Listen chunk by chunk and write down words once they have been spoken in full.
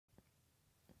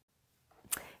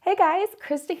Hey guys,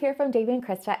 Krista here from Davey and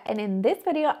Krista, and in this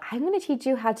video, I'm going to teach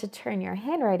you how to turn your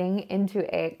handwriting into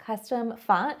a custom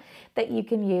font that you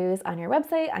can use on your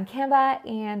website, on Canva,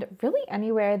 and really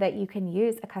anywhere that you can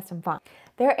use a custom font.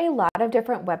 There are a lot of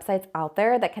different websites out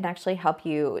there that can actually help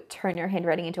you turn your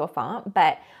handwriting into a font,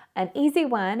 but an easy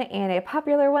one and a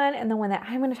popular one, and the one that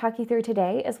I'm going to talk you through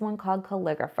today, is one called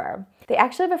Calligrapher. They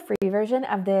actually have a free version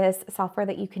of this software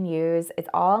that you can use. It's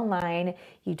all online.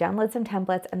 You download some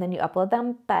templates and then you upload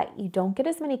them, but you don't get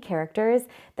as many characters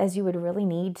as you would really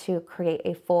need to create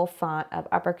a full font of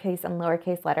uppercase and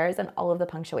lowercase letters and all of the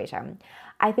punctuation.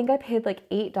 I think I paid like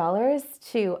 $8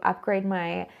 to upgrade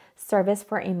my service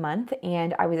for a month,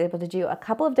 and I was able to do a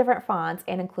couple of different fonts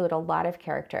and include a lot of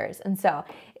characters. And so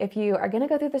if you are going to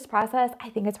go through this process, I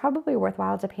think it's probably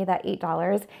worthwhile to pay that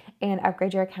 $8 and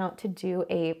upgrade your account to do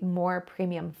a more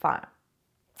premium font.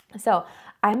 So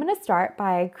I'm going to start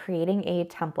by creating a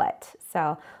template.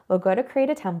 So we'll go to create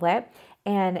a template,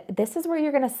 and this is where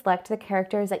you're going to select the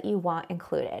characters that you want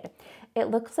included. It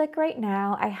looks like right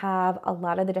now I have a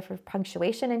lot of the different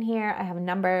punctuation in here. I have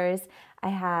numbers, I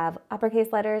have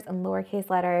uppercase letters and lowercase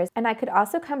letters, and I could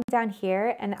also come down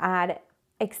here and add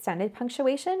extended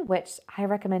punctuation, which I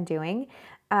recommend doing,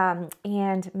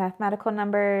 and mathematical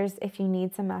numbers if you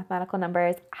need some mathematical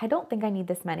numbers. I don't think I need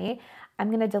this many. I'm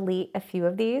going to delete a few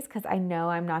of these because I know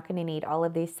I'm not going to need all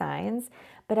of these signs,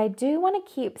 but I do want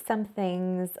to keep some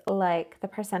things like the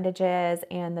percentages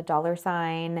and the dollar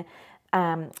sign,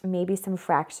 maybe some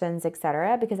fractions,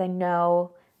 etc., because I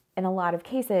know in a lot of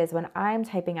cases when I'm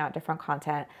typing out different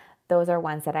content, those are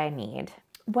ones that I need.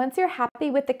 Once you're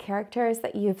happy with the characters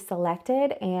that you've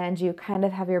selected and you kind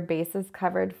of have your bases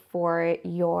covered for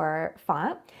your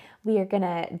font, we are going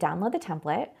to download the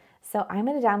template. So I'm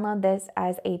going to download this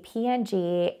as a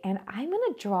PNG, and I'm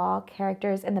going to draw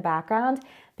characters in the background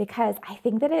because I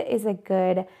think that it is a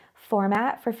good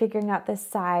format for figuring out the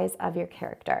size of your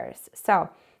characters. So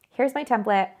here's my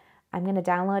template. I'm going to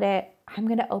download it. I'm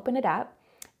going to open it up,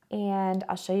 and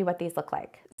I'll show you what these look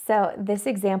like. So this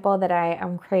example that I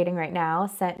am creating right now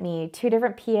sent me two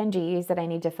different PNGs that I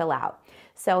need to fill out.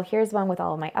 So here's one with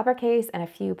all of my uppercase and a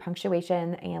few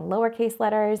punctuation and lowercase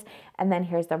letters, and then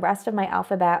here's the rest of my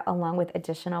alphabet along with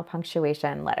additional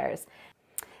punctuation letters.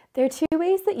 There are two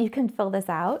ways that you can fill this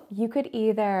out. You could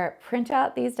either print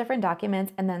out these different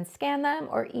documents and then scan them,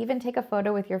 or even take a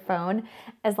photo with your phone,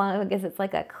 as long as it's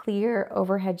like a clear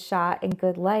overhead shot in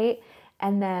good light.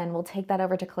 And then we'll take that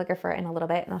over to Calligrapher in a little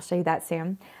bit, and I'll show you that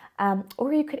soon.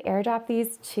 Or you could airdrop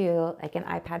these to like an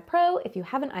iPad Pro if you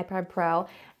have an iPad Pro,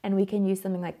 and we can use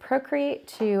something like Procreate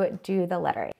to do the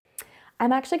lettering.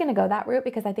 I'm actually going to go that route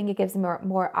because I think it gives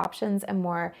more options and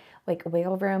more like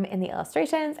wiggle room in the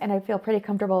illustrations, and I feel pretty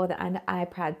comfortable with an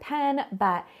iPad pen.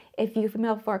 But if you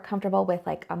feel more comfortable with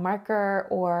like a marker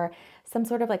or some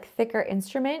sort of like thicker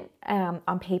instrument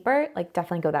on paper, like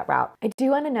definitely go that route. I do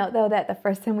want to note though that the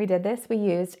first time we did this, we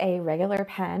used a regular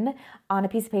pen on a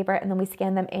piece of paper and then we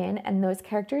scanned them in, and those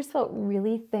characters felt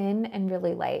really thin and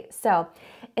really light. So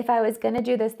if I was going to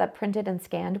do this the printed and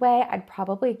scanned way, I'd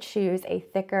probably choose a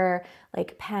thicker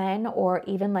like pen or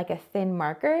even like a thin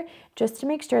marker, just to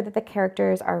make sure that the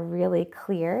characters are really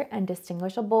clear and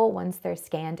distinguishable once they're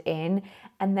scanned in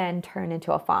and then turn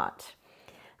into a font.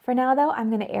 For now though, I'm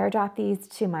going to airdrop these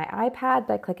to my iPad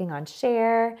by clicking on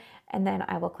share, and then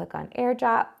I will click on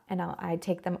airdrop, and I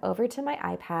take them over to my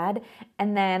iPad,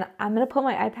 and then I'm going to pull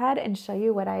my iPad and show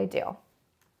you what I do.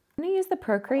 I'm going to use the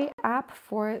Procreate app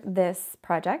for this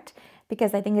project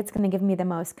because I think it's going to give me the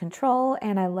most control,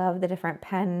 and I love the different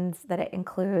pens that it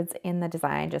includes in the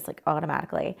design just like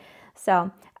automatically.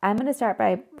 So I'm going to start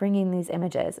by bringing these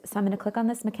images. So I'm going to click on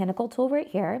this mechanical tool right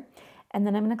here, and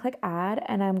then I'm going to click add,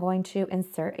 and I'm going to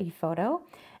insert a photo,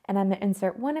 and I'm going to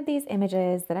insert one of these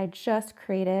images that I just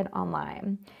created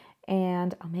online,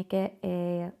 and I'll make it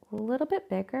a little bit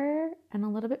bigger and a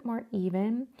little bit more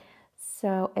even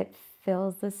so it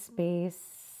fills the space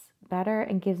better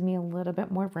and gives me a little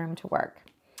bit more room to work.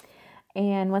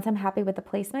 And once I'm happy with the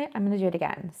placement, I'm going to do it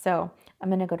again. So I'm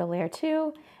going to go to layer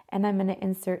 2, and I'm going to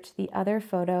insert the other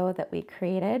photo that we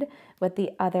created with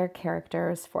the other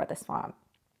characters for this font.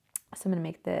 So I'm going to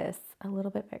make this a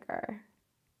little bit bigger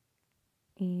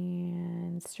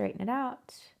and straighten it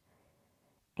out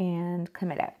and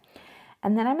commit it.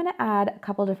 And then I'm going to add a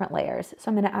couple different layers. So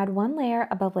I'm going to add one layer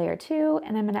above layer 2,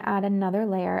 and I'm going to add another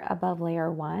layer above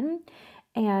layer 1.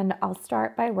 And I'll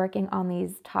start by working on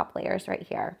these top layers right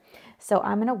here. So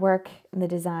I'm going to work the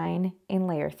design in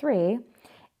layer 3,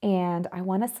 and I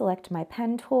want to select my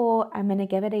pen tool. I'm going to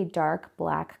give it a dark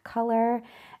black color,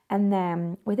 and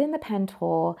then within the pen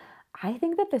tool, I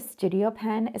think that the studio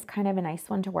pen is kind of a nice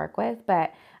one to work with,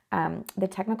 but The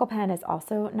technical pen is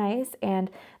also nice, and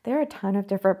there are a ton of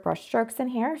different brush strokes in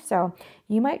here, so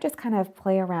you might just kind of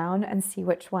play around and see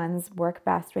which ones work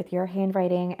best with your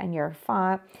handwriting and your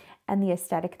font and the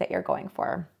aesthetic that you're going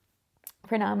for.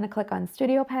 For now, I'm going to click on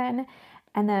Studio Pen,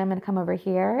 and then I'm going to come over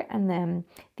here, and then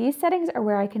these settings are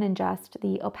where I can adjust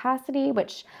the opacity,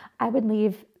 which I would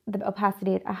leave the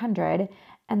opacity at 100,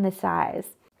 and the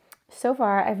size. So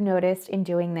far, I've noticed in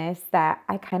doing this that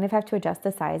I kind of have to adjust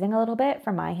the sizing a little bit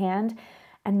for my hand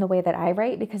and the way that I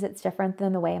write, because it's different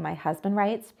than the way my husband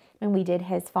writes. When we did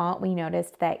his font, we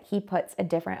noticed that he puts a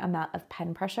different amount of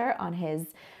pen pressure on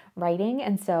his writing,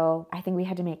 and so I think we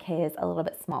had to make his a little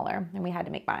bit smaller than we had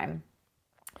to make mine.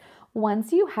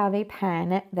 Once you have a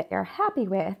pen that you're happy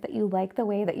with, that you like the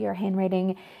way that your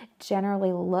handwriting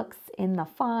generally looks in the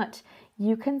font,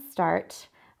 you can start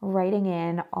writing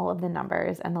in all of the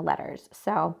numbers and the letters.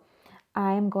 So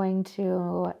I'm going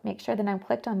to make sure that I'm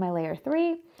clicked on my layer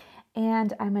 3,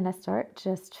 and I'm going to start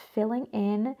just filling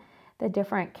in the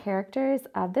different characters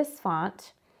of this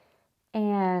font.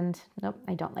 And nope,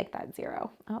 I don't like that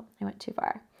 0. Oh, I went too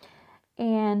far.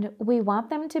 And we want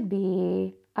them to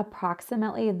be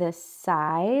approximately this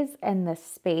size and the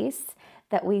space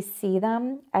that we see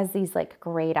them as these like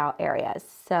grayed out areas.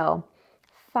 So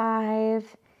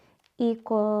 5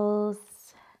 equals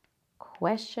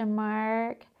question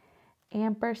mark,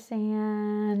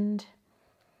 ampersand.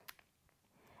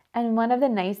 And one of the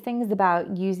nice things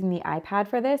about using the iPad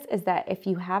for this is that if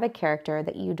you have a character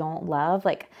that you don't love,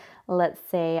 like let's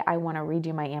say I want to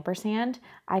redo my ampersand,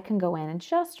 I can go in and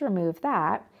just remove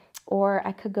that, or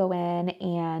I could go in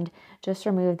and just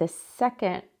remove the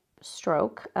second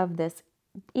stroke of this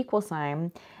equal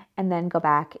sign and then go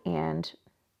back and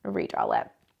redraw it.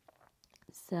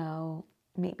 So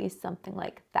maybe something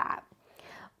like that.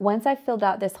 Once I've filled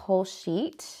out this whole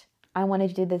sheet, I want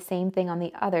to do the same thing on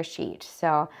the other sheet.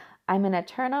 So I'm going to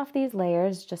turn off these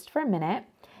layers just for a minute,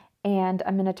 and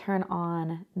I'm going to turn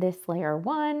on this layer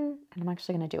 1, and I'm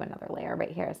actually going to do another layer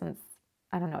right here since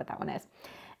I don't know what that one is.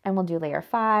 And we'll do layer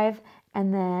 5,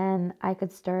 and then I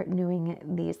could start doing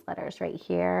these letters right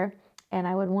here, and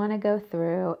I would want to go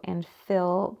through and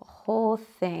fill the whole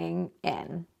thing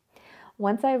in.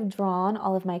 Once I've drawn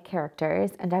all of my characters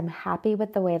and I'm happy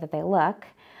with the way that they look,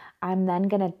 I'm then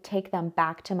going to take them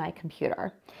back to my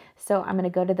computer. So I'm going to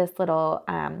go to this little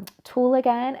tool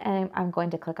again, and I'm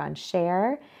going to click on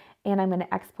Share, and I'm going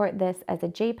to export this as a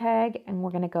JPEG, and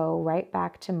we're going to go right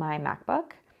back to my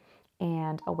MacBook,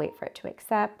 and I'll wait for it to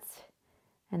accept,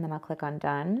 and then I'll click on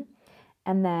Done.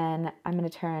 And then I'm going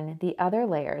to turn the other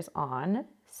layers on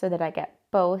so that I get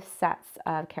both sets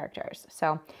of characters.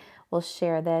 So we'll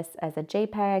share this as a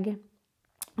JPEG.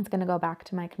 It's going to go back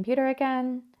to my computer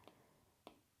again.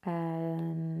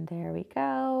 And there we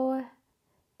go.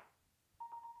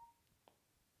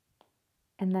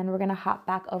 And then we're going to hop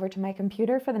back over to my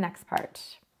computer for the next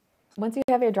part. Once you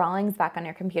have your drawings back on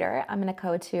your computer, I'm going to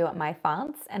go to my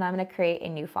fonts, and I'm going to create a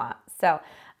new font. So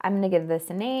I'm going to give this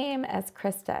a name as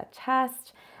Krista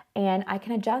Test, and I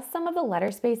can adjust some of the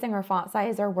letter spacing or font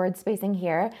size or word spacing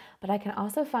here, but I can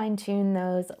also fine tune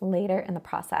those later in the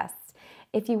process.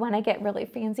 If you want to get really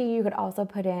fancy, you could also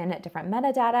put in different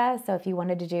metadata. So if you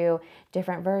wanted to do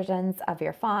different versions of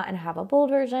your font and have a bold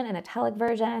version, an italic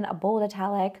version, a bold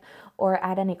italic, or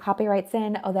add any copyrights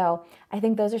in, although I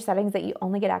think those are settings that you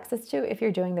only get access to if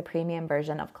you're doing the premium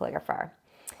version of Calligrapher.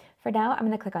 For now, I'm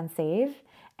going to click on Save,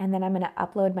 and then I'm going to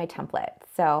upload my template.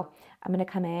 So I'm going to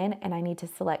come in, and I need to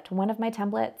select one of my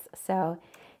templates. So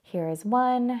here is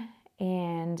one,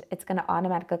 and it's going to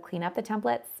automatically clean up the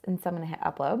templates, and so I'm going to hit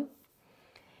Upload.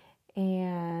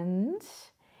 And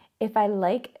if I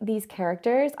like these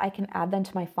characters, I can add them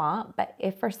to my font, but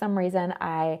if for some reason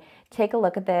I take a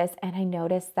look at this and I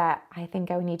notice that I think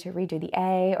I would need to redo the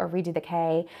A or redo the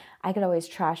K, I could always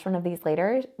trash one of these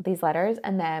letters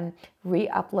and then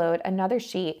re-upload another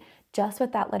sheet just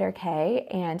with that letter K,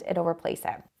 and it'll replace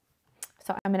it.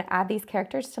 So I'm going to add these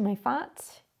characters to my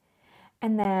font,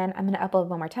 and then I'm going to upload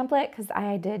one more template because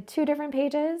I did 2 different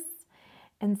pages.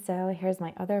 And so here's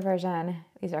my other version.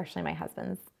 These are actually my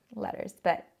husband's letters,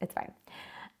 but it's fine.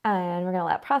 And we're gonna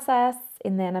let process,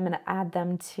 and then I'm gonna add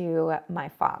them to my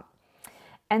font.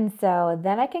 And so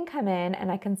then I can come in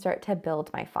and I can start to build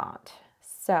my font.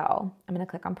 So I'm gonna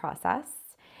click on process,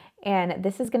 and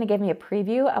this is gonna give me a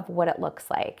preview of what it looks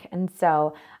like. And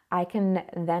so I can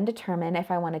then determine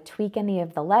if I wanna tweak any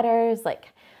of the letters,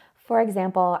 like for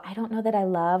example, I don't know that I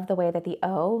love the way that the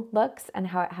O looks and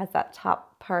how it has that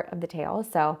top part of the tail.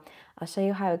 So I'll show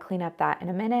you how I would clean up that in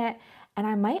a minute. And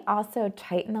I might also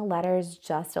tighten the letters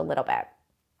just a little bit.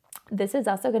 This is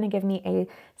also going to give me a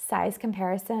size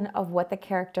comparison of what the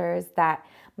characters that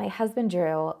my husband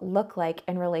drew look like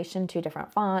in relation to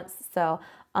different fonts. So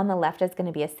on the left is going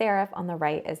to be a serif, on the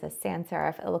right is a sans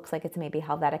serif. It looks like it's maybe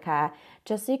Helvetica,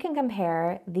 just so you can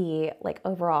compare the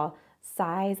overall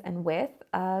size and width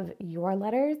of your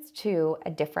letters to a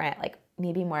different,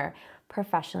 maybe more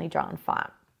professionally drawn font.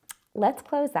 Let's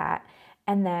close that,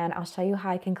 and then I'll show you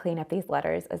how I can clean up these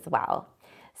letters as well.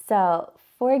 So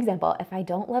for example, if I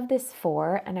don't love this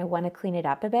 4 and I want to clean it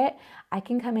up a bit, I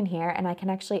can come in here and I can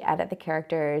actually edit the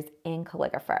characters in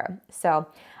Calligrapher. So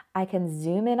I can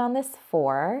zoom in on this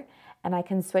 4 and I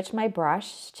can switch my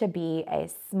brush to be a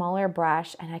smaller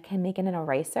brush and I can make it an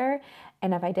eraser.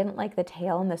 And if I didn't like the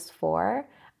tail in this 4,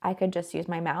 I could just use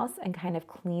my mouse and kind of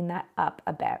clean that up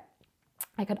a bit.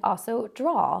 I could also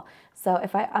draw. So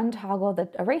if I untoggle the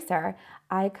eraser,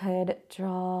 I could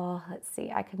draw, let's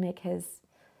see, I could make his,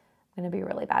 I'm going to be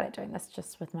really bad at doing this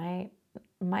just with my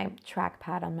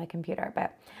trackpad on my computer,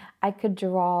 but I could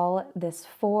draw this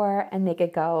 4 and make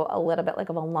it go a little bit like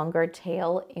of a longer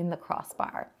tail in the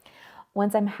crossbar.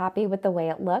 Once I'm happy with the way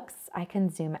it looks, I can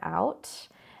zoom out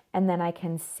and then I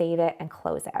can save it and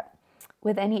close it.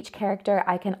 Within each character,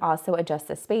 I can also adjust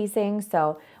the spacing.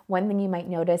 So one thing you might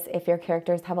notice, if your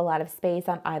characters have a lot of space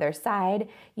on either side,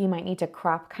 you might need to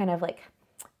crop kind of like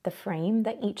the frame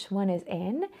that each one is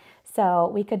in.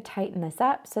 So we could tighten this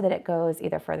up so that it goes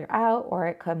either further out or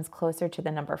it comes closer to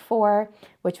the number 4,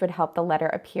 which would help the letter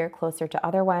appear closer to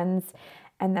other ones.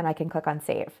 And then I can click on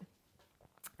save.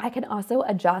 I can also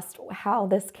adjust how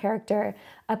this character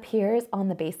appears on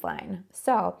the baseline.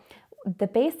 So the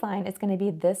baseline is going to be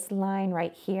this line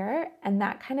right here, and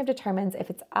that kind of determines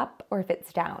if it's up or if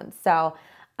it's down. So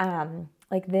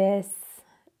like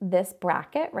this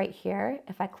bracket right here,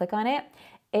 if I click on it,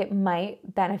 it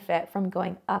might benefit from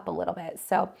going up a little bit.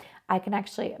 So I can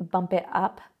actually bump it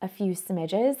up a few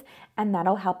smidges, and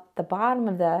that'll help the bottom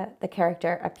of the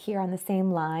character appear on the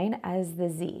same line as the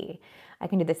Z. I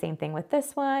can do the same thing with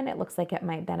this one. It looks like it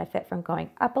might benefit from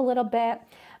going up a little bit,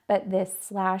 but this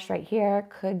slash right here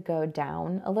could go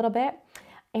down a little bit.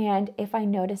 And if I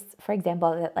notice, for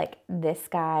example, that like this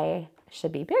guy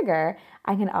should be bigger,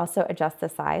 I can also adjust the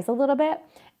size a little bit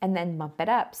and then bump it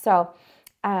up. So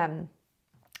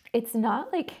it's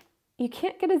not like, you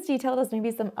can't get as detailed as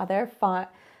maybe some other font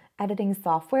editing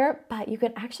software, but you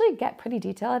can actually get pretty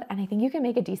detailed, and I think you can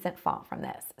make a decent font from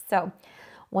this. So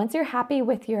once you're happy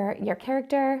with your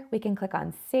character, we can click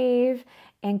on save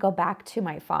and go back to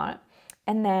my font.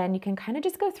 And then you can kind of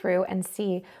just go through and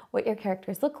see what your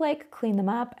characters look like, clean them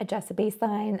up, adjust the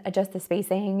baseline, adjust the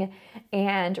spacing,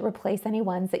 and replace any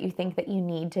ones that you think that you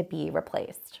need to be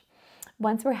replaced.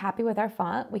 Once we're happy with our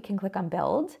font, we can click on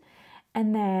build,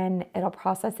 and then it'll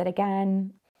process it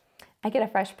again. I get a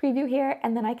fresh preview here,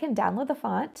 and then I can download the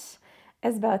font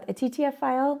as both a TTF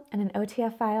file and an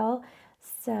OTF file.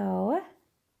 So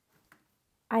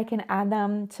I can add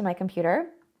them to my computer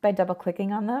by double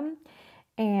clicking on them.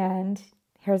 And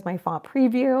here's my font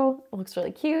preview. It looks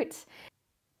really cute.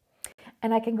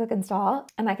 And I can click install,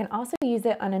 and I can also use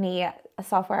it on any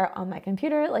software on my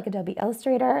computer like Adobe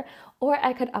Illustrator, or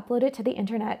I could upload it to the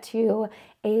internet to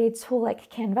a tool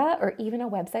like Canva or even a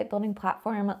website building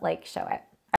platform like Showit.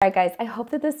 All right, guys, I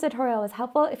hope that this tutorial was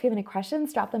helpful. If you have any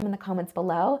questions, drop them in the comments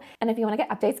below. And if you want to get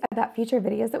updates about future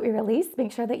videos that we release,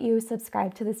 make sure that you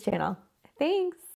subscribe to this channel. Thanks.